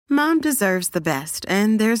Mom deserves the best,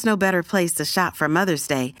 and there's no better place to shop for Mother's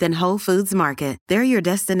Day than Whole Foods Market. They're your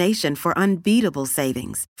destination for unbeatable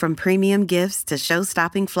savings, from premium gifts to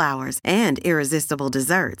show-stopping flowers and irresistible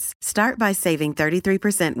desserts. Start by saving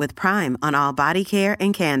 33% with Prime on all body care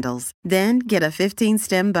and candles. Then get a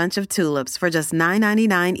 15-stem bunch of tulips for just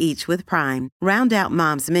 $9.99 each with Prime. Round out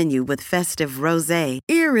Mom's menu with festive rosé,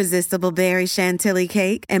 irresistible berry chantilly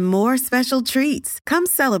cake, and more special treats. Come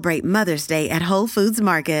celebrate Mother's Day at Whole Foods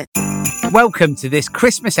Market. Welcome to this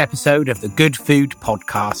Christmas episode of the Good Food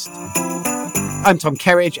Podcast. I'm Tom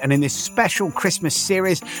Kerridge, and in this special Christmas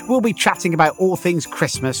series, we'll be chatting about all things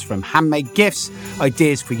Christmas, from handmade gifts,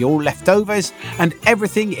 ideas for your leftovers, and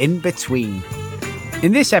everything in between.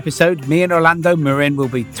 In this episode, me and Orlando Murin will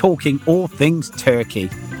be talking all things turkey.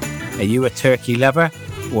 Are you a turkey lover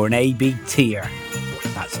or an ABTer?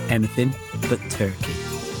 That's anything but turkey.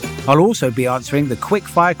 I'll also be answering the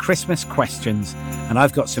quickfire Christmas questions, and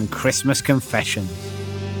I've got some Christmas confessions.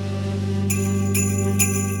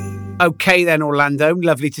 Okay then, Orlando,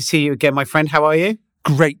 lovely to see you again, my friend. How are you?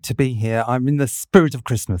 Great to be here. I'm in the spirit of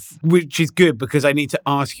Christmas. Which is good, because I need to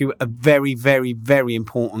ask you a very, very, very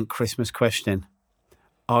important Christmas question.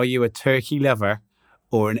 Are you a turkey lover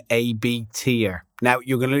or an ABTer? Now,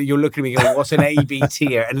 you're looking at me going, what's an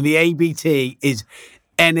ABTer? And the ABT is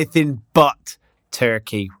anything but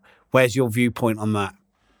turkey. Where's your viewpoint on that?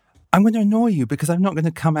 I'm going to annoy you because I'm not going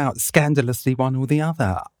to come out scandalously one or the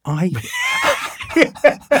other. I'm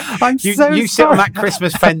you sorry. sit on that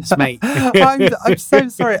Christmas fence, mate. I'm so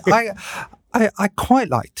sorry. I quite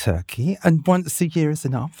like turkey, and once a year is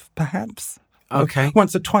enough, perhaps. Okay.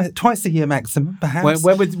 Once or twice a year maximum, perhaps.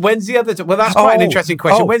 When's the other time? Well, that's quite an interesting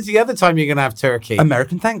question. When's the other time you're going to have turkey?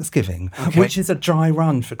 American Thanksgiving, which is a dry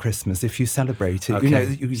run for Christmas if you celebrate it. Okay. You know,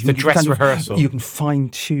 it's the dress rehearsal. You can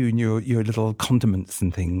fine-tune your little condiments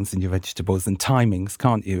and things and your vegetables and timings,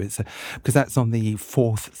 can't you? Because that's on the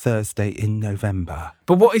fourth Thursday in November.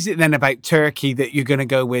 But what is it then about turkey that you're going to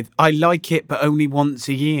go with, I like it, but only once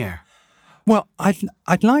a year? Well,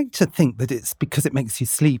 I'd like to think that it's because it makes you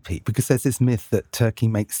sleepy, because there's this myth that turkey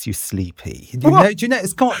makes you sleepy. Do you know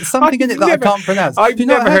it's got something in it that I can't pronounce? I've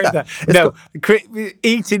never heard that. No, got...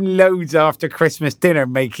 eating loads after Christmas dinner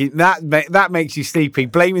that makes you sleepy.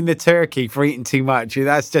 Blaming the turkey for eating too much,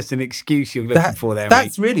 that's just an excuse you're looking for there,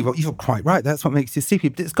 That's mate. really what you're quite right. That's what makes you sleepy.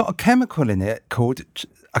 But it's got a chemical in it called...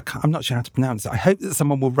 I'm not sure how to pronounce it. I hope that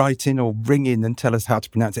someone will write in or ring in and tell us how to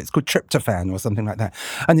pronounce it. It's called tryptophan or something like that.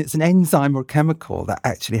 And it's an enzyme or chemical that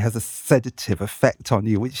actually has a sedative effect on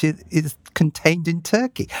you, which is contained in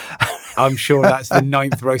turkey. I'm sure that's the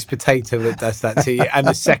 9th roast potato that does that to you, and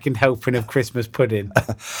the 2nd helping of Christmas pudding.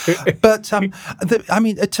 But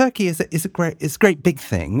a turkey is a great big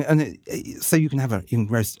thing, and so you can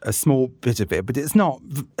roast a small bit of it, but it's not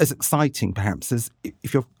as exciting perhaps as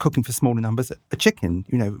if you're cooking for smaller numbers. A chicken,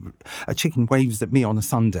 a chicken waves at me on a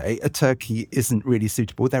Sunday. A turkey isn't really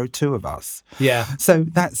suitable. There are two of us. Yeah. So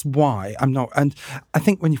that's why I'm not. And I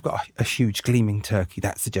think when you've got a huge gleaming turkey,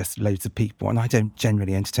 that suggests loads of people. And I don't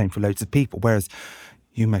generally entertain for loads of people, whereas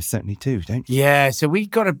you most certainly do, don't you? Yeah, so we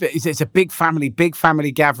got it's a big family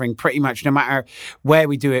gathering, pretty much, no matter where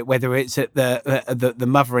we do it, whether it's at the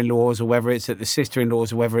mother-in-laws or whether it's at the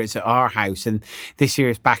sister-in-laws or whether it's at our house. And this year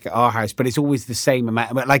it's back at our house, but it's always the same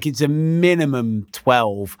amount. But like, it's a minimum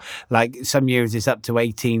 12. Like, some years it's up to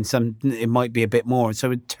 18, some it might be a bit more. So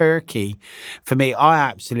with turkey, for me,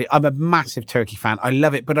 I'm a massive turkey fan. I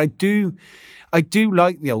love it, but I do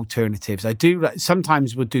like the alternatives.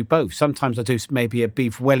 Sometimes we'll do both. Sometimes I'll do maybe a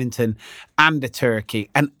beef Wellington and a turkey.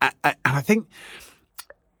 And I think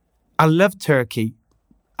I love turkey,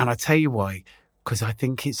 and I'll tell you why. Because I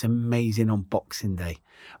think it's amazing on Boxing Day.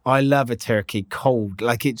 I love a turkey cold.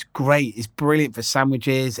 Like, it's great. It's brilliant for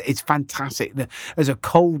sandwiches. It's fantastic. As a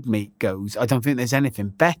cold meat goes, I don't think there's anything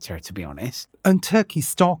better, to be honest. And turkey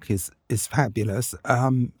stock is fabulous.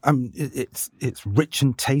 It's rich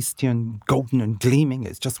and tasty and golden and gleaming.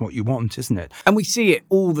 It's just what you want, isn't it? And we see it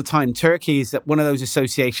all the time. Turkey is one of those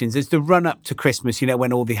associations. There's the run up to Christmas,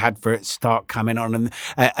 when all the adverts start coming on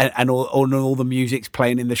and all the music's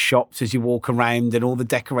playing in the shops as you walk around, and all the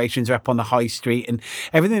decorations are up on the high street, and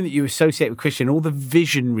everything that you associate with Christian, all the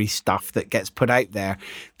visionary stuff that gets put out there.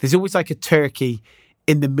 There's always like a turkey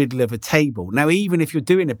in the middle of a table. Now, even if you're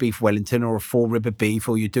doing a beef Wellington or a 4-ribber beef,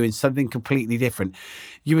 or you're doing something completely different,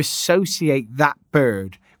 you associate that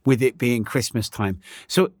bird with it being Christmas time.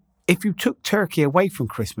 So if you took turkey away from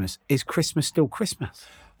Christmas, is Christmas still Christmas?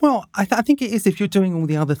 Well, I think it is if you're doing all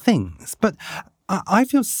the other things. But I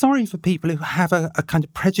feel sorry for people who have a kind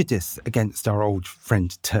of prejudice against our old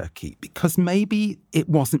friend turkey, because maybe it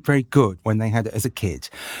wasn't very good when they had it as a kid.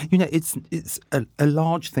 You know, it's a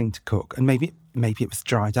large thing to cook, and maybe it was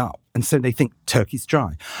dried up, and so they think turkey's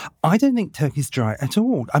dry. I don't think turkey's dry at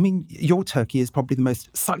all. I mean, your turkey is probably the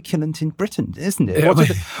most succulent in Britain, isn't it?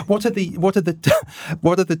 What are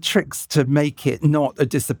the tricks to make it not a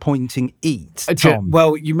disappointing eat, Tom?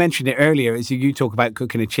 Well, you mentioned it earlier. As you talk about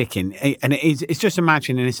cooking a chicken, and it's just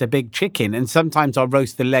imagining it's a big chicken, and sometimes I'll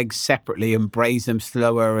roast the legs separately and braise them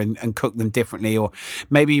slower and cook them differently, or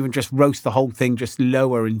maybe even just roast the whole thing just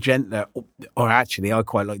lower and gentler. Or actually, I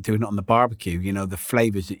quite like doing it on the barbecue. You know, the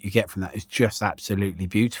flavours that you get from that is just absolutely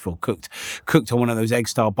beautiful. Cooked on one of those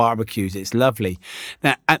egg-style barbecues, it's lovely.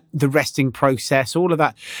 Now, the resting process, all of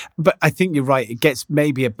that. But I think you're right. It gets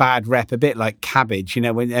maybe a bad rep, a bit like cabbage. You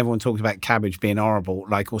know, when everyone talks about cabbage being horrible,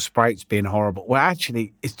 or sprouts being horrible. Well,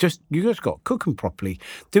 actually, it's just, you just got to cook them properly.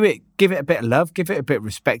 Do it. Give it a bit of love. Give it a bit of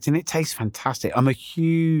respect, and it tastes fantastic. I'm a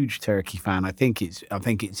huge turkey fan. I think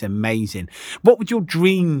it's amazing. What would your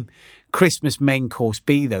dream Christmas main course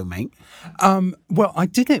be, though, mate? Well, I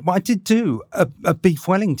did do a beef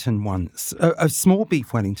Wellington once, a small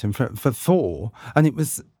beef Wellington for 4, and it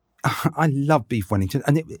was. I love beef Wellington,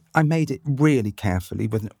 and I made it really carefully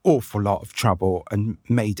with an awful lot of trouble, and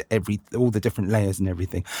made all the different layers and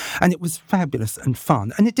everything, and it was fabulous and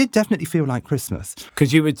fun, and it did definitely feel like Christmas,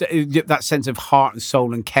 because you would that sense of heart and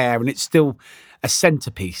soul and care, and it's still a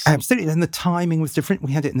centerpiece. Absolutely, and the timing was different.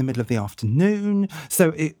 We had it in the middle of the afternoon,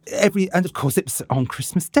 so and of course it was on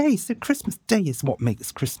Christmas Day. So Christmas Day is what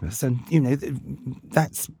makes Christmas, and you know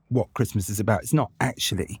that's what Christmas is about. It's not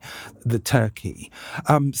actually the turkey.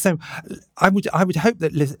 So I would hope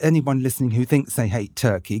that anyone listening who thinks they hate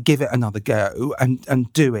turkey, give it another go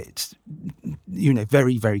and do it, you know,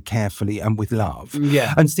 very, very carefully and with love.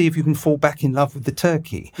 Yeah. And see if you can fall back in love with the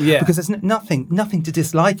turkey. Yeah. Because there's nothing to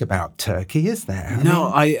dislike about turkey, is there?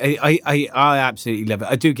 I absolutely love it.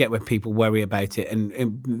 I do get when people worry about it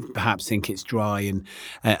and perhaps think it's dry and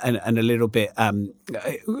a little bit.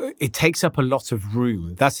 It takes up a lot of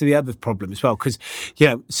room. That's the other problem as well, because you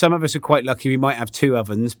know some of us are quite lucky. We might have 2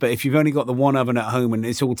 ovens, but if you've only got the one oven at home and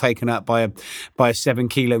it's all taken up by a 7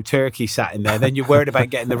 kilo turkey sat in there, then you're worried about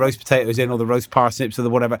getting the roast potatoes in or the roast parsnips or the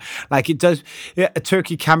whatever. Like it does, a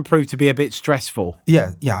turkey can prove to be a bit stressful.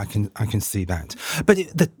 Yeah, I can see that. But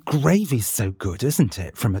the gravy's so good, isn't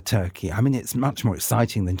it, from a turkey? I mean, it's much more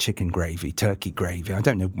exciting than chicken gravy, turkey gravy. I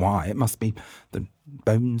don't know why. It must be the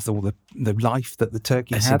bones or the life that the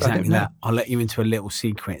turkey had. Exactly I don't know. that. I'll let you into a little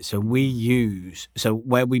secret. So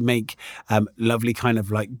where we make lovely kind of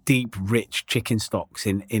like deep, rich chicken stocks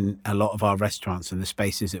in a lot of our restaurants and the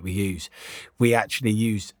spaces that we use, we actually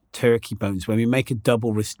use turkey bones when we make a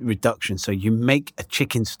double reduction. So you make a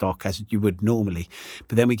chicken stock as you would normally,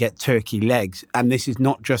 but then we get turkey legs. And this is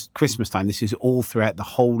not just Christmas time. This is all throughout the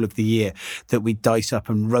whole of the year that we dice up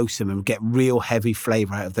and roast them and get real heavy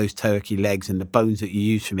flavour out of those turkey legs and the bones that you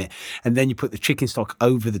use from it. And then you put the chicken stock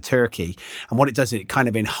over the turkey. And what it does is it kind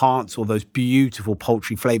of enhances all those beautiful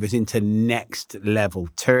poultry flavours into next level.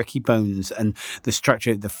 Turkey bones and the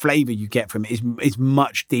structure, the flavour you get from it is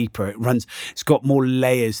much deeper. It's got more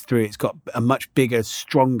layers through it. It's got a much bigger,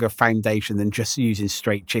 stronger foundation than just using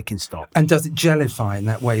straight chicken stock. And does it jellify in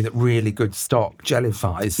that way that really good stock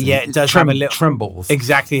jellifies? Yeah, it does have a little trembles.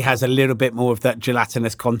 Exactly, has a little bit more of that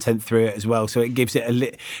gelatinous content through it as well. So it gives it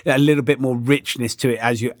a little bit more richness to it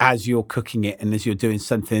as you're cooking it and as you're doing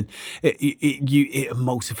something. It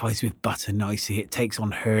emulsifies with butter nicely. It takes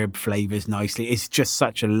on herb flavours nicely. It's just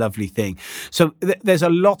such a lovely thing. So there's a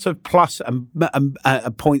lot of plus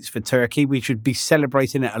points for turkey. We should be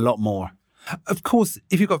celebrating it a lot more. Of course,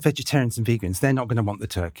 if you've got vegetarians and vegans, they're not going to want the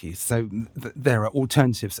turkey. So there are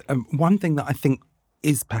alternatives. One thing that I think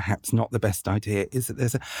is perhaps not the best idea is that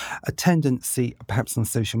there's a tendency, perhaps on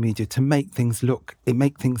social media, to make things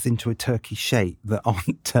into a turkey shape that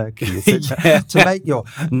aren't turkey. So to make your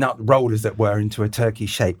nut roll, as it were, into a turkey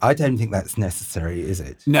shape. I don't think that's necessary, is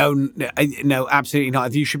it? No, absolutely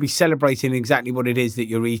not. You should be celebrating exactly what it is that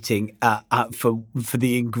you're eating for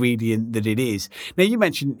the ingredient that it is. Now, you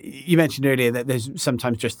mentioned earlier that there's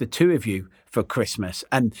sometimes just the 2 of you for Christmas,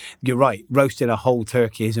 and you're right, roasting a whole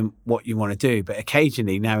turkey isn't what you want to do, but occasionally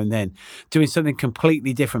occasionally, now and then, doing something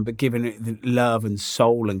completely different, but giving it the love and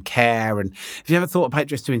soul and care. And have you ever thought about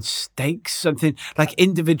just doing steaks, something like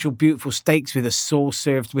individual beautiful steaks with a sauce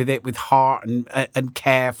served with it, with heart and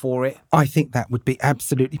care for it? I think that would be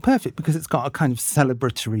absolutely perfect because it's got a kind of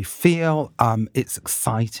celebratory feel. It's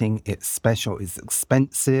exciting, it's special, it's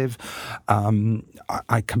expensive.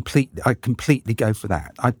 I completely go for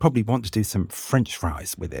that. I'd probably want to do some French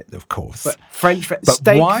fries with it, of course. But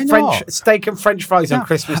why not? Steak and French fries on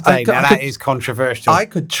Christmas Day. Now that is controversial. I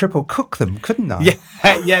could triple cook them, couldn't I?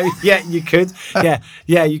 Yeah, you could.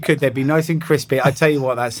 Yeah, you could. They'd be nice and crispy. I tell you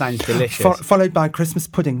what, that sounds delicious. Followed by Christmas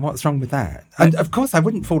pudding. What's wrong with that? And of course, I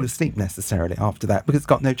wouldn't fall asleep necessarily after that because it's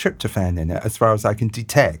got no tryptophan in it, as far as I can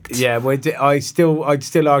detect. Yeah, well, I'd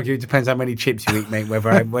still argue it depends how many chips you eat, mate.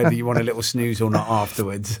 Whether you want a little snooze or not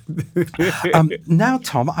afterwards. Now,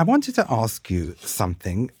 Tom, I wanted to ask you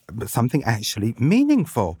something actually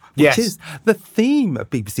meaningful, which Yes. is the theme of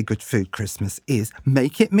BBC Good Food Christmas is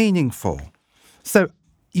make it meaningful. So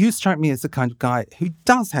you strike me as the kind of guy who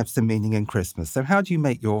does have some meaning in Christmas. So how do you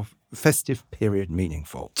make your festive period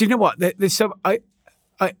meaningful? Do you know what? There's some.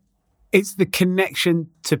 It's the connection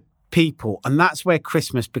to people, and that's where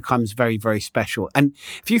Christmas becomes very, very special. And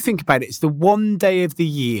if you think about it, it's the one day of the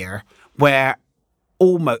year where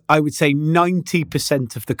almost, I would say,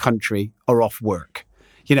 90% of the country are off work.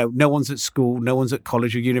 You know, no one's at school, no one's at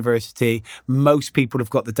college or university. Most people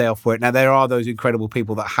have got the day off work. Now, there are those incredible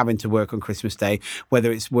people that are having to work on Christmas Day,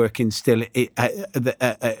 whether it's working still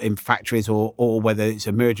in factories or whether it's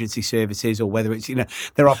emergency services or whether it's,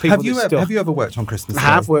 there are people Have you ever worked on Christmas Day? I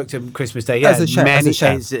have worked on Christmas Day, yeah. As a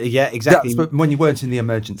chef. Yeah, exactly. That's when you weren't in the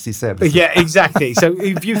emergency service. Yeah, exactly. So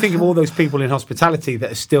if you think of all those people in hospitality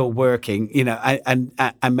that are still working, and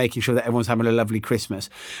making sure that everyone's having a lovely Christmas,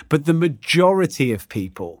 but the majority of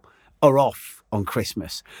people are off on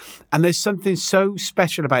Christmas. And there's something so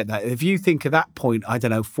special about that. If you think at that point, I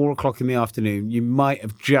don't know, 4:00 in the afternoon, you might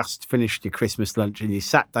have just finished your Christmas lunch and you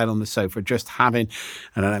sat down on the sofa just having,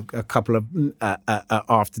 I don't know, a couple of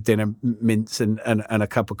after dinner mints and a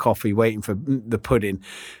cup of coffee waiting for the pudding.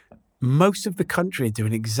 Most of the country are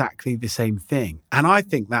doing exactly the same thing. And I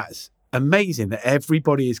think that's amazing that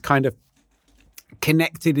everybody is kind of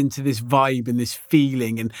connected into this vibe and this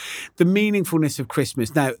feeling and the meaningfulness of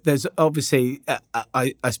Christmas. Now, there's obviously,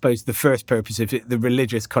 I suppose, the first purpose of it, the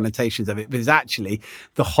religious connotations of it, but it's actually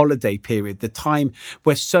the holiday period, the time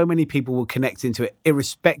where so many people will connect into it,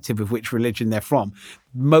 irrespective of which religion they're from.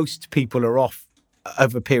 Most people are off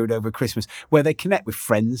over a period over Christmas where they connect with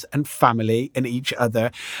friends and family and each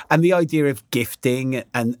other, and the idea of gifting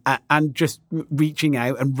and just reaching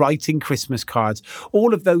out and writing Christmas cards,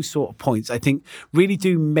 all of those sort of points I think really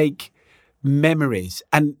do make memories.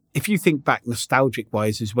 And if you think back nostalgic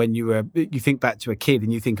wise, is when you think back to a kid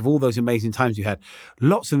and you think of all those amazing times you had,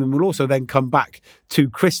 lots of them will also then come back to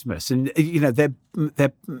Christmas, and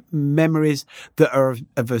they're memories that are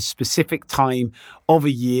of a specific time of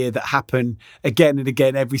a year that happen again and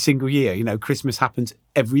again every single year. Christmas happens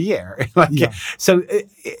every year. So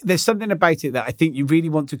there's something about it that I think you really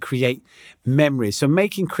want to create memories. So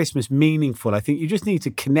making Christmas meaningful, I think you just need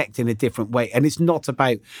to connect in a different way. And it's not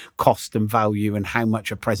about cost and value and how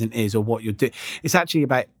much a present is or what you're doing. It's actually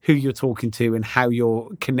about who you're talking to and how you're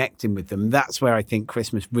connecting with them. That's where I think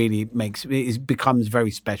Christmas really becomes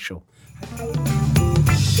very special.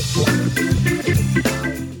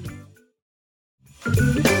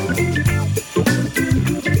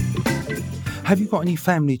 Have you got any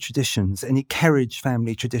family traditions, any Kerridge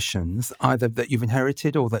family traditions, either that you've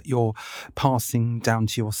inherited or that you're passing down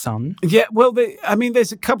to your son? Yeah, well,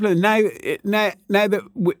 there's a couple of now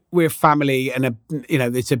that we're family and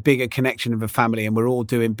there's a bigger connection of a family and we're all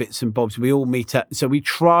doing bits and bobs. We all meet up, so we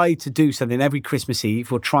try to do something every Christmas Eve.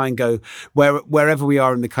 We'll try and go wherever we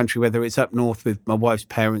are in the country, whether it's up north with my wife's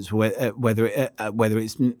parents, whether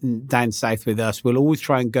it's down south with us. We'll always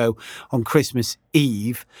try and go on Christmas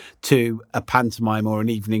Eve to a pantomime or an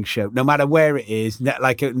evening show, no matter where it is,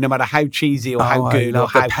 no matter how cheesy or how good or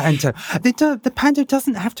how... The panto. The panto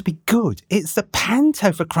doesn't have to be good. It's the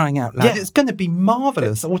panto, for crying out loud. Yeah. It's going to be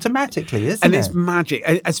marvellous automatically, isn't it? And it's magic,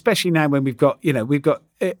 especially now when we've got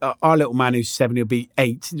our little man who's 7, he'll be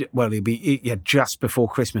 8. Well, he'll be just before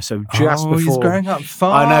Christmas, so just before. He's growing up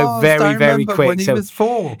fast. I know, very, very quick. When he was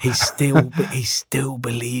 4, he's still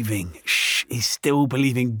believing. He's still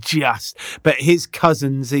believing just. But his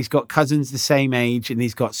cousins, he's got cousins the same age, and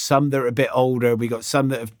he's got some that are a bit older. We got some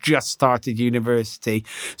that have just started university.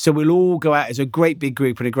 So we'll all go out as a great big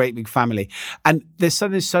group and a great big family. And there's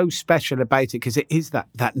something so special about it because it is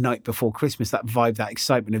that night before Christmas, that vibe, that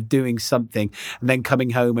excitement of doing something and then coming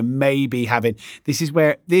home and maybe having, this is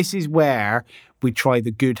where we try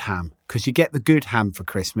the good ham, because you get the good ham for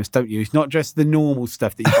Christmas, don't you? It's not just the normal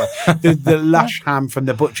stuff that you buy, the lush ham from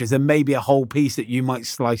the butchers, and maybe a whole piece that you might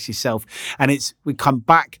slice yourself. And we come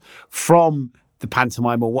back from the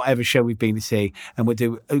pantomime or whatever show we've been to see, and we'll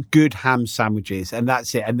do good ham sandwiches, and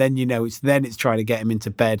that's it. And then it's trying to get them into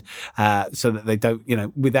bed so that they don't,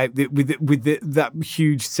 without that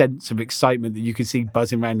huge sense of excitement that you can see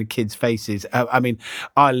buzzing around the kids' faces.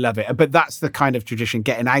 I love it. But that's the kind of tradition,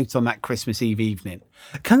 getting out on that Christmas Eve evening.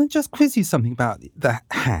 Can I just quiz you something about the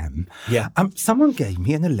ham? Yeah. Someone gave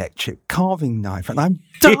me an electric carving knife, and I'm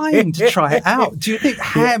dying to try it out. Do you think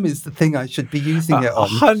ham is the thing I should be using it on?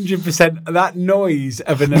 100%. That noise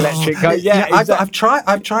of an electric knife. I've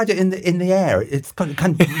tried it in the air. It's kind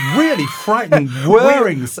of really frightening,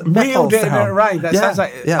 whirring metal wheeled it sound. Around.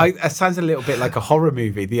 That sounds a little bit like a horror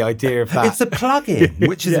movie. The idea of that. It's a plug-in,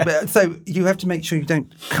 which is a bit. So you have to make sure you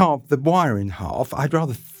don't carve the wire in half. I'd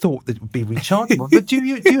rather thought that it would be rechargeable. But do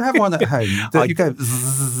you have one at home that you go?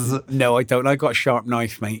 Zzz? No, I don't. I got a sharp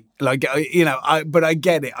knife, mate. But I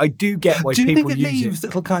get it. I do get why people use it. Do you think it leaves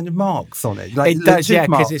little kind of marks on it? Like it does, yeah,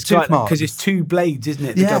 because it's two blades, isn't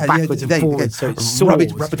it? They go backwards and forwards, so it's sore.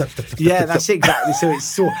 Yeah, that's exactly. So it's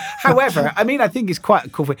sore. However, I think it's quite a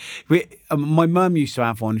cool thing. My mum used to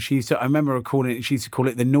have one. I remember her calling it. She used to call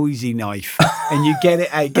it the noisy knife, and you get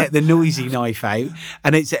it out, get the noisy knife out,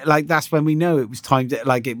 and it's like that's when we know it was time to,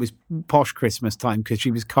 like, it was posh Christmas time because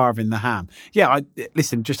she was carving the ham. Yeah,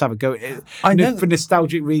 listen, just have a go. I know for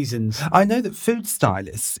nostalgic reasons. I know that food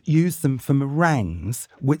stylists use them for meringues,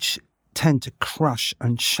 which tend to crush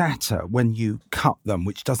and shatter when you cut them,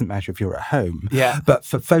 which doesn't matter if you're at home. Yeah. But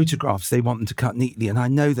for photographs, they want them to cut neatly. And I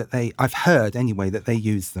know that I've heard anyway that they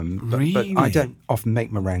use them. Really? But I don't often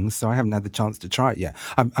make meringues, so I haven't had the chance to try it yet.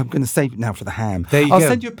 I'm going to save it now for the ham. There you I'll go.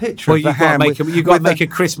 Send you a picture of the ham. You've got to make a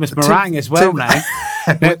Christmas meringue as well now.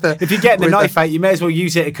 If you're getting the knife out, you may as well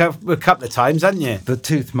use it a couple of times, haven't you? The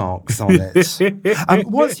tooth marks on it.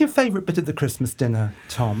 What's your favourite bit of the Christmas dinner,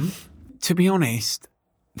 Tom? To be honest,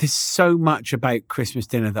 there's so much about Christmas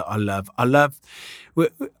dinner that I love. I love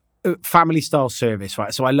family style service,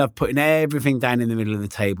 right? So I love putting everything down in the middle of the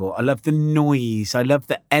table. I love the noise. I love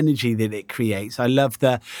the energy that it creates. I love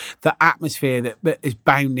the atmosphere that is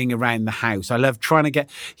bounding around the house. I love trying to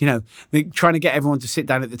get, trying to get everyone to sit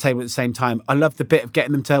down at the table at the same time. I love the bit of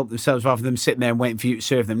getting them to help themselves rather than sitting there and waiting for you to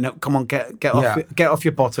serve them. No, come on, get off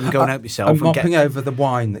your bottom and go and help yourself. And mopping over the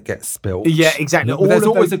wine that gets spilt. Yeah, exactly. There's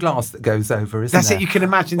always a glass that goes over, isn't there? That's it. You can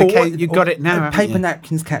imagine you've got it now. Paper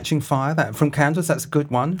napkins catching fire. That from candles. That's a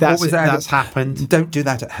good one. That's happened. Don't do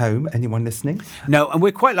that at home, anyone listening. No, and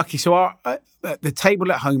we're quite lucky. So the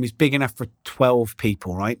table at home is big enough for 12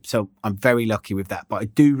 people, right? So I'm very lucky with that. But I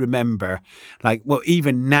do remember,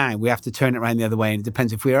 even now we have to turn it around the other way. And it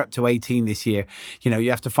depends if we're up to 18 this year, you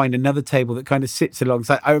have to find another table that kind of sits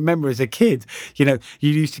alongside. I remember as a kid, you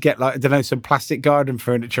used to get some plastic garden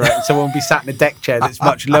furniture out and someone would be sat in a deck chair that's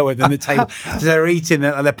much lower than the table. So they're eating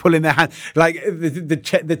and they're pulling their hand. Like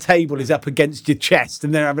the table is up against your chest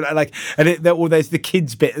and they're having or there's the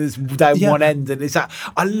kids bit that's down one end. And it's that.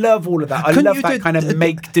 I love all of that. I love that kind of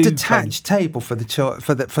make-do detached table for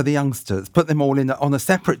the youngsters. Put them all on a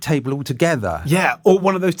separate table altogether. Yeah, or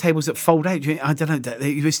one of those tables that fold out. I don't know.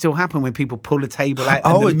 It would still happen when people pull a table out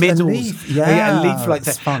in the middle. A leaf like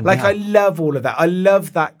that. Fun, I love all of that. I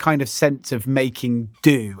love that kind of sense of making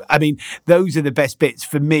do. I mean, those are the best bits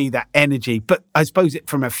for me. That energy. But I suppose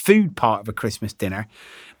from a food part of a Christmas dinner,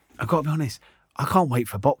 I've got to be honest, I can't wait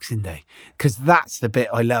for Boxing Day because that's the bit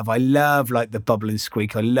I love. I love the bubble and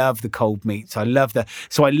squeak. I love the cold meats. I love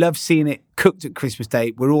seeing it cooked at Christmas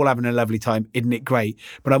Day. We're all having a lovely time. Isn't it great?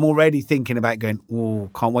 But I'm already thinking about going,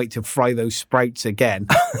 can't wait to fry those sprouts again.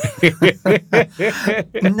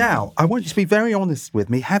 Now, I want you to be very honest with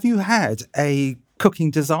me. Have you had a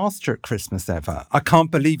cooking disaster at Christmas ever? I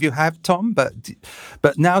can't believe you have, Tom, but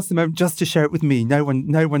now's the moment just to share it with me. No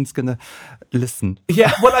one's going to listen.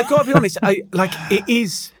 Yeah, well, I've got to be honest. It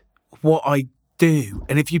is what I do,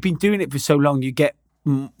 and if you've been doing it for so long, you get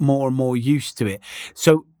more and more used to it.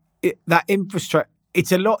 So that infrastructure,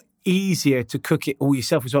 it's a lot easier to cook it all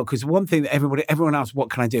yourself as well, because one thing that everyone else,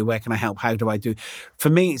 what can I do, where can I help, how do I do?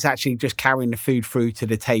 For me, it's actually just carrying the food through to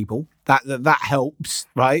the table. That helps,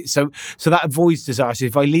 right? So that avoids disaster.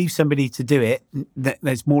 If I leave somebody to do it,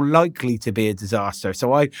 there's more likely to be a disaster.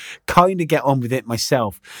 So I kind of get on with it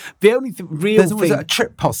myself. The only there's always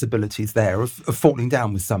trip possibilities there of falling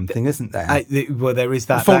down with something, isn't there? Well, there is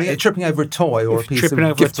that. Tripping over a toy or a piece tripping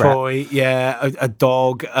of over gift a toy, wrap. Yeah, a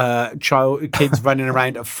dog, kids running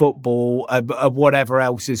around at football, whatever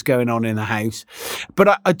else is going on in the house.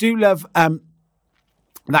 But I do love.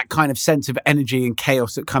 that kind of sense of energy and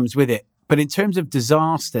chaos that comes with it. But in terms of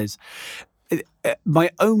disasters, my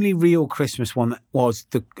only real Christmas one was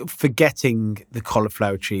forgetting the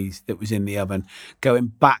cauliflower cheese that was in the oven, going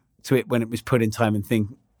back to it when it was put in time and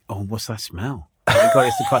thinking, oh, what's that smell? Oh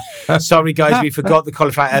my God, sorry guys, we forgot the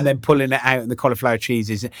cauliflower, and then pulling it out, and the cauliflower cheese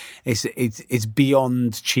is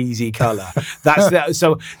beyond cheesy colour.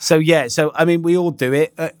 So yeah. So I mean, we all do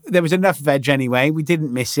it. There was enough veg anyway. We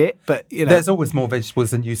didn't miss it, but there's always more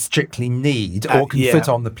vegetables than you strictly need or can fit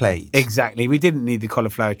on the plate. Exactly. We didn't need the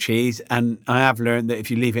cauliflower cheese, and I have learned that if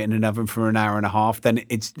you leave it in an oven for an hour and a half, then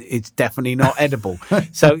it's definitely not edible.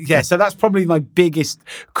 So yeah. So that's probably my biggest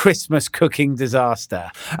Christmas cooking disaster.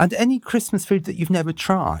 And any Christmas food that you've never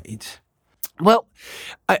tried? Well,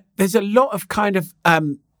 there's a lot of kind of,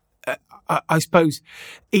 I suppose,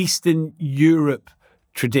 Eastern Europe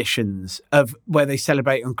traditions of where they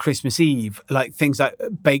celebrate on Christmas Eve, like things like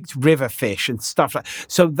baked river fish and stuff like.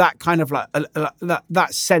 So that kind of like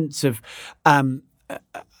that sense of, I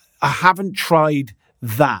haven't tried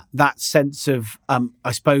that sense of,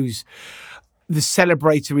 I suppose, the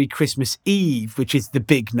celebratory Christmas Eve, which is the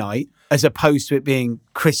big night, as opposed to it being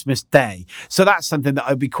Christmas Day. So that's something that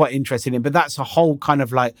I'd be quite interested in. But that's a whole kind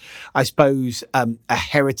of like, I suppose, a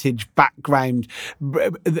heritage background,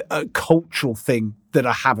 a cultural thing that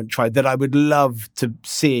I haven't tried, that I would love to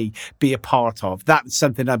see, be a part of. That's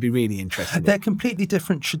something I'd be really interested in. They're completely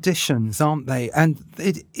different traditions, aren't they? And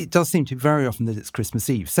it does seem to be very often that it's Christmas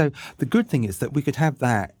Eve. So the good thing is that we could have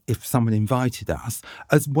that if someone invited us,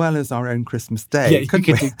 as well as our own Christmas Day. Yeah, you could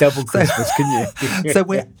do double Christmas, couldn't you? So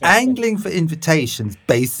we're angling for invitations,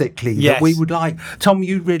 basically. Yes. That we would like. Tom,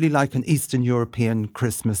 you'd really like an Eastern European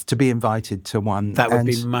Christmas, to be invited to one. That would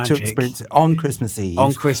be magic. To experience it on Christmas Eve.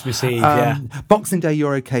 On Christmas Eve, yeah. Boxing Day,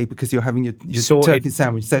 you're okay because you're having your turkey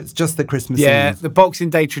sandwich. So it's just the Christmas Eve. Yeah, the Boxing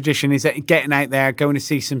Day tradition is getting out there, going to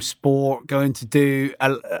see some sport, going to do,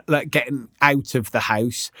 like getting out of the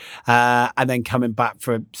house, and then coming back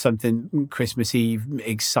for something Christmas Eve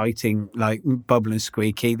exciting, like Bubble and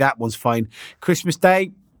Squeaky. That one's fine. Christmas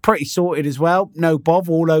Day, pretty sorted as well. No bov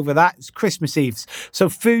all over that. It's Christmas Eve. So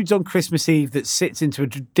foods on Christmas Eve that sits into a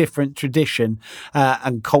different tradition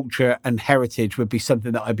and culture and heritage would be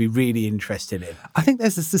something that I'd be really interested in. I think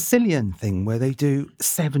there's a Sicilian thing where they do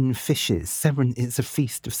 7 fishes. It's a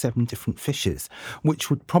feast of 7 different fishes, which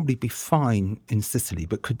would probably be fine in Sicily,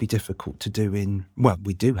 but could be difficult to do in... Well,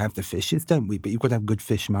 we do have the fishes, don't we? But you've got to have a good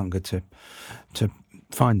fishmonger to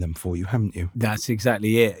find them for you, haven't you? That's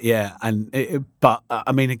exactly it, yeah. But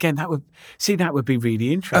I mean, again, that would be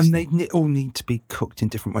really interesting. And they all need to be cooked in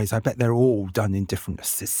different ways. I bet they're all done in different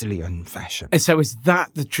Sicilian fashion. And so is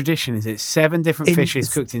that the tradition? Is it 7 different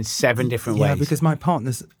fishes cooked in 7 different ways? Yeah, because my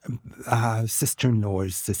partner's sister-in-law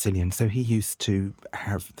is Sicilian, so he used to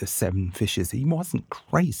have the 7 fishes. He wasn't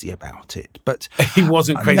crazy about it, but... He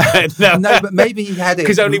wasn't crazy. No, but maybe he had it...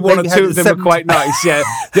 Because only 1 or 2 of them were quite nice, yeah.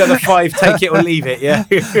 The other 5, take it or leave it, yeah.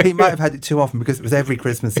 He might have had it too often because it was every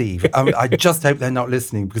Christmas Eve. I just hope they're not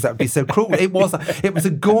listening because that would be so cruel. It was a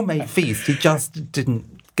gourmet feast. He just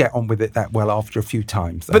didn't get on with it that well after a few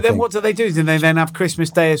times. But then what do they do? Do they then have Christmas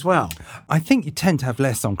Day as well? I think you tend to have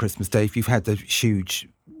less on Christmas Day if you've had the huge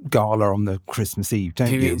gala on the Christmas Eve,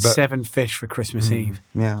 don't you? 7 fish for Christmas Eve.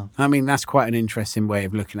 Yeah. I mean, that's quite an interesting way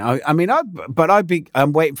of looking at it.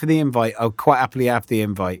 I'm waiting for the invite. I'll quite happily have the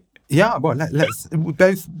invite. Yeah, well, we're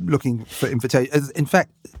both looking for invitations. In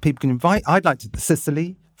fact, people can invite. I'd like to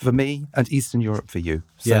Sicily for me and Eastern Europe for you.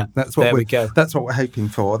 So yeah, that's what we go. That's what we're hoping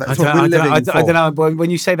for. That's what we're living for. I don't know. When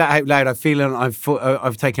you say that out loud, I feel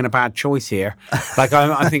I've taken a bad choice here. Like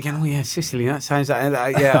I'm thinking, oh yeah, Sicily. That sounds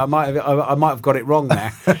like yeah. I might have got it wrong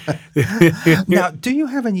there. Now, do you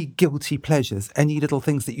have any guilty pleasures? Any little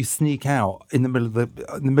things that you sneak out in the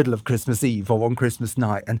middle of Christmas Eve or on Christmas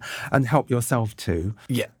night and help yourself to?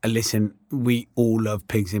 Yeah, listen. We all love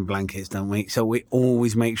pigs in blankets, don't we? So we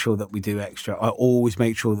always make sure that we do extra. I always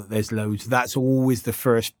make sure that there's loads. That's always the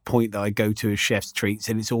first point that I go to as chef's treats,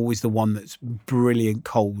 and it's always the one that's brilliant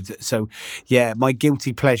cold. So yeah, my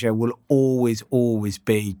guilty pleasure will always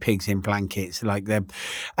be pigs in blankets, like them.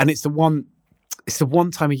 And it's the one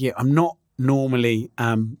time of year I'm not normally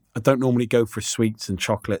I don't normally go for sweets and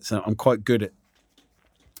chocolates. I'm quite good at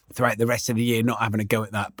throughout the rest of the year not having a go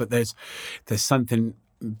at that, but there's something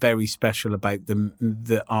very special about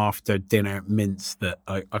the after dinner mints that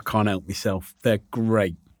I can't help myself. They're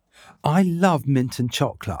great. I love mint and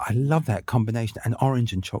chocolate. I love that combination, and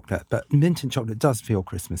orange and chocolate. But mint and chocolate does feel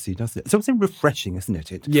Christmassy, doesn't it? It's also refreshing, isn't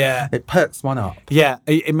it? It perks one up. Yeah,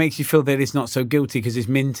 it makes you feel that it's not so guilty because it's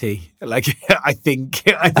minty. Like, I think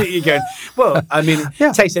you're going, well, I mean,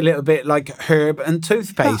 it tastes a little bit like herb and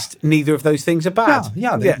toothpaste. Yeah. Neither of those things are bad.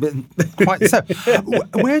 Yeah, quite so.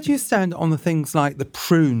 Where do you stand on the things like the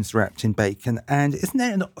prunes wrapped in bacon? And isn't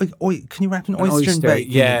there can you wrap an oyster in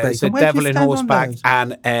bacon? Yeah, it's a devil in horseback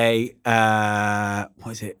and a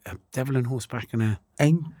what is it? A devil in horseback and a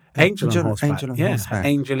angel on horseback. Horseback.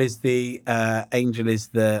 Angel is the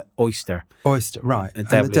oyster. Oyster, right? And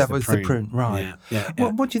the devil is the prune, right? Yeah.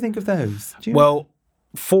 What do you think of those? Well,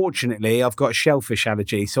 fortunately, I've got a shellfish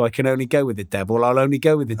allergy, so I can only go with the devil. I'll only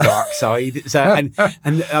go with the dark side. So, and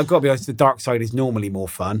I've got to be honest, the dark side is normally more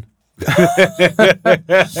fun.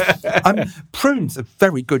 Prunes are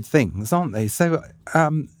very good things, aren't they? So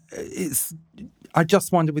I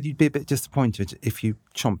just wonder whether you'd be a bit disappointed if you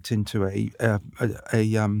chomped into a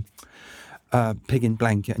pig in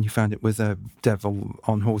blanket and you found it was a devil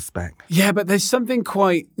on horseback. Yeah, but there's something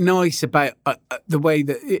quite nice about the way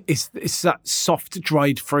that it's that soft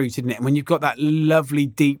dried fruit, isn't it? And when you've got that lovely,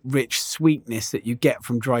 deep, rich sweetness that you get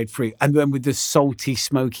from dried fruit, and then with the salty,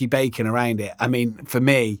 smoky bacon around it, I mean, for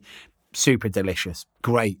me, super delicious.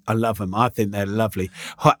 Great. I love them. I think they're lovely.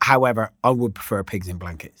 However, I would prefer pigs in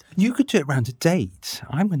blankets. You could do it around a date.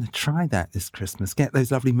 I'm going to try that this Christmas. Get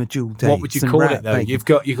those lovely medjool dates. What would you call it, though? Bacon. You've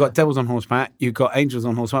got devils on horseback. You've got angels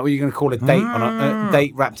on horseback. What are you going to call a date on a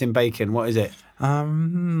date wrapped in bacon? What is it?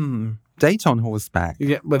 Date on horseback.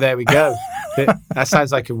 Yeah, well, there we go. That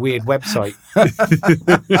sounds like a weird website.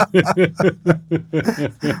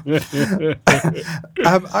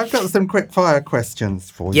 I've got some quick fire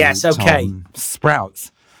questions for you. Yes, okay. Tom.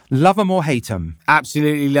 Sprouts. Love them or hate them?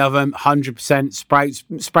 Absolutely love them. 100%.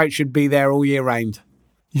 Sprouts should be there all year round.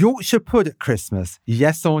 Yorkshire pud at Christmas.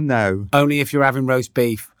 Yes or no? Only if you're having roast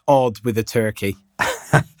beef. Odd with a turkey.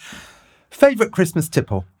 Favourite Christmas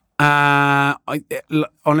tipple?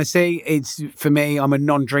 Honestly, it's for me, I'm a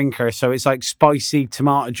non-drinker, so it's like spicy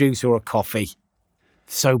tomato juice or a coffee.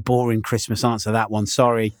 So boring Christmas answer, that one,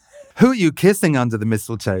 sorry. Who are you kissing under the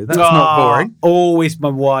mistletoe? That's not boring. Always my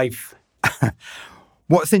wife.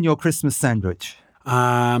 What's in your Christmas sandwich?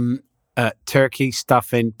 Turkey,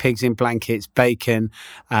 stuffing, pigs in blankets, bacon,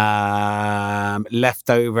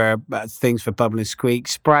 leftover things for bubble and squeak,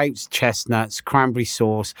 sprouts, chestnuts, cranberry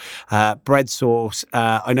sauce, bread sauce.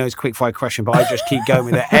 I know it's a quick fire question, but I just keep going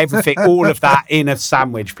with it. Everything, all of that in a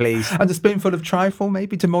sandwich, please. And a spoonful of trifle,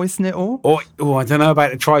 maybe, to moisten it all? Oh, I don't know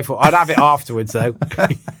about the trifle. I'd have it afterwards, though.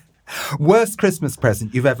 Worst Christmas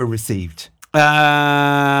present you've ever received?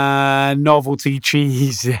 Novelty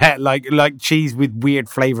cheese. like cheese with weird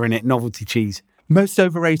flavour in it. Novelty cheese. Most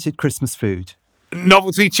overrated Christmas food?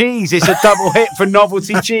 Novelty cheese. It's a double hit for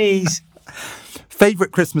novelty cheese.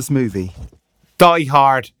 Favourite Christmas movie? Die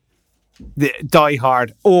Hard. Die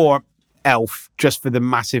Hard or Elf, just for the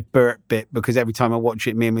massive Bert bit, because every time I watch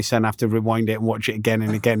it, me and my son have to rewind it and watch it again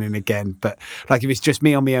and again and again. But like if it's just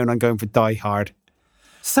me on my own, I'm going for Die Hard.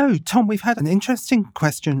 So, Tom, we've had an interesting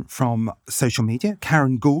question from social media.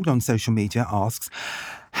 Karen Gould on social media asks,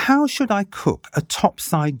 how should I cook a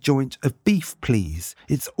top-side joint of beef, please?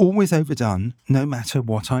 It's always overdone, no matter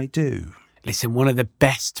what I do. Listen, one of the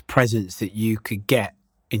best presents that you could get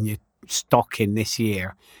in your stocking this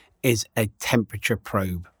year is a temperature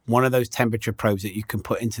probe. One of those temperature probes that you can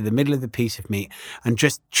put into the middle of the piece of meat and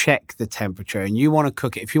just check the temperature. And you want to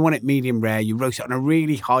cook it. If you want it medium rare, you roast it on a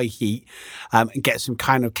really high heat and get some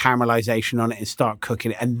kind of caramelization on it and start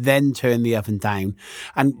cooking it, and then turn the oven down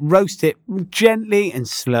and roast it gently and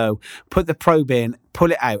slow. Put the probe in,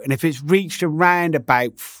 pull it out. And if it's reached around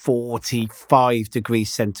about 45 degrees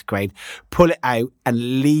centigrade, pull it out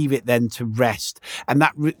and leave it then to rest. And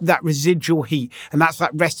that residual heat, and that's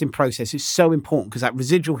that resting process, is so important because that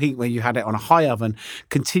residual heat where you had it on a high oven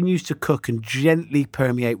continues to cook and gently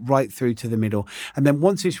permeate right through to the middle. And then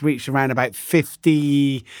once it's reached around about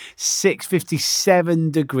 56,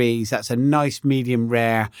 57 degrees, that's a nice medium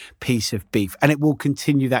rare piece of beef. And it will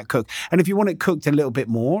continue that cook. And if you want it cooked a little bit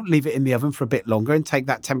more, leave it in the oven for a bit longer and take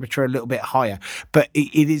that temperature a little bit higher. But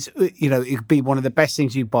it is, it could be one of the best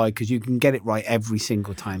things you buy because you can get it right every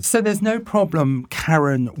single time. So there's no problem,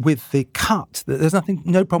 Karen, with the cut. There's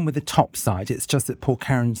no problem with the top side. It's just that poor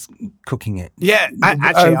Karen Darren's cooking it. Yeah,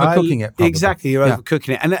 actually, overcooking it. Probably. Exactly, you're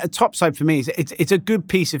overcooking it. And a top side for me is it's a good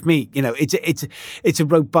piece of meat. You know, it's a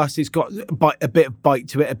robust. It's got a bit of bite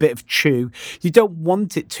to it, a bit of chew. You don't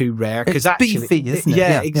want it too rare because actually, beefy, isn't it?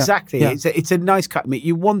 Yeah, exactly. Yeah. It's a nice cut of meat.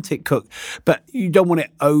 You want it cooked, but you don't want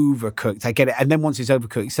it overcooked. I get it. And then once it's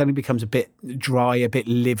overcooked, it suddenly becomes a bit dry, a bit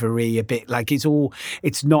livery, a bit like it's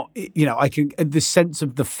not. You know, the sense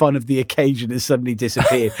of the fun of the occasion has suddenly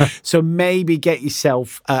disappeared. So maybe get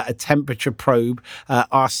yourself a temperature probe.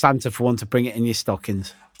 Ask Santa for one to bring it in your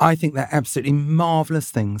stockings. I think they're absolutely marvellous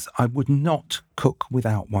things. I would not cook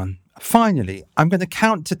without one. Finally, I'm going to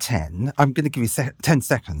count to 10. I'm going to give you 10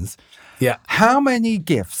 seconds. Yeah. How many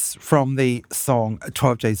gifts from the song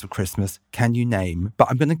 12 Days of Christmas can you name? But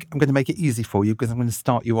I'm going to make it easy for you because I'm going to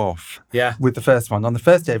start you off with the first one. On the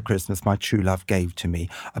first day of Christmas, my true love gave to me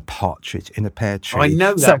a partridge in a pear tree. I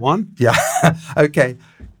know that one. Yeah. Okay.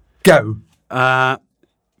 Go. 5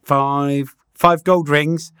 gold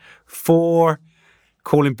rings, 4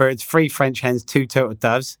 calling birds, 3 French hens, 2 turtle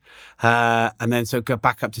doves, and then so go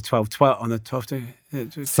back up to 12 on the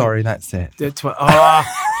 12th. Sorry, that's it.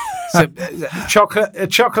 So,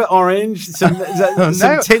 chocolate orange, some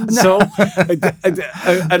tinsel,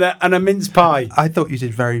 and a mince pie. I thought you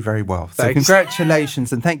did very, very well. So Thanks.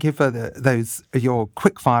 Congratulations, and thank you for your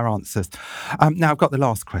quick fire answers. Now I've got the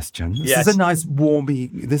last question. This is a nice warmy,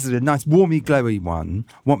 glowy one.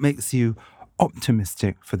 What makes you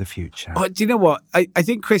optimistic for the future? Oh, do you know what? I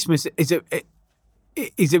think Christmas is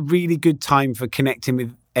a really good time for connecting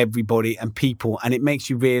with everybody and people, and it makes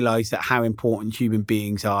you realise that how important human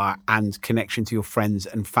beings are and connection to your friends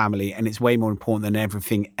and family, and it's way more important than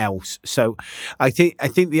everything else. So I think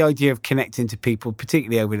the idea of connecting to people,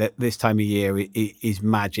 particularly over this time of year, is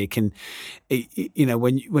magic. And you know,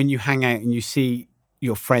 when you hang out and you see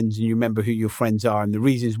your friends and you remember who your friends are and the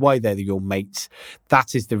reasons why they're your mates,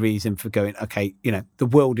 that is the reason for going, okay, you know, the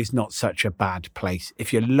world is not such a bad place.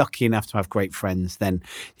 If you're lucky enough to have great friends, then,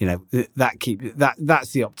 you know,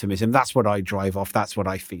 that's the optimism. That's what I drive off. That's what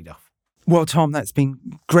I feed off. Well, Tom, that's been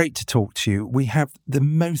great to talk to you. We have the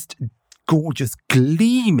most gorgeous,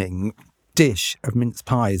 gleaming dish of mince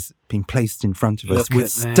pies being placed in front of us with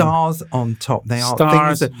stars on top. They are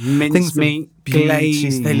stars, mince meat,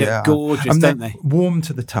 glazed. They look gorgeous, don't they? Warm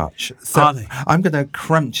to the touch. So are they? I'm going to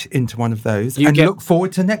crunch into one of those and look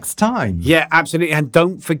forward to next time. Yeah, absolutely. And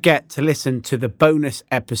don't forget to listen to the bonus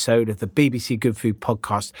episode of the BBC Good Food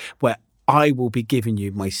podcast where I will be giving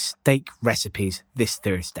you my steak recipes this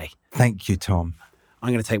Thursday. Thank you, Tom.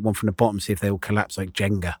 I'm going to take one from the bottom, see if they all collapse like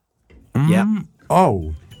Jenga. Yeah.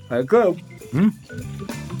 Oh. Go.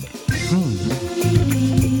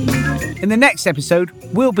 In the next episode,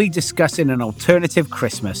 we'll be discussing an alternative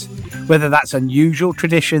Christmas, whether that's unusual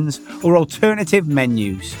traditions or alternative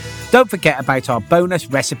menus. Don't forget about our bonus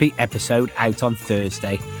recipe episode out on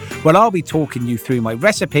Thursday, where I'll be talking you through my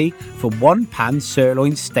recipe for 1-pan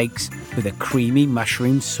sirloin steaks with a creamy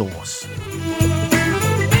mushroom sauce.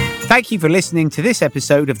 Thank you for listening to this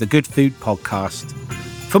episode of the Good Food Podcast.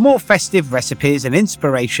 For more festive recipes and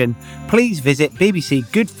inspiration, please visit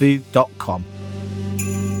bbcgoodfood.com.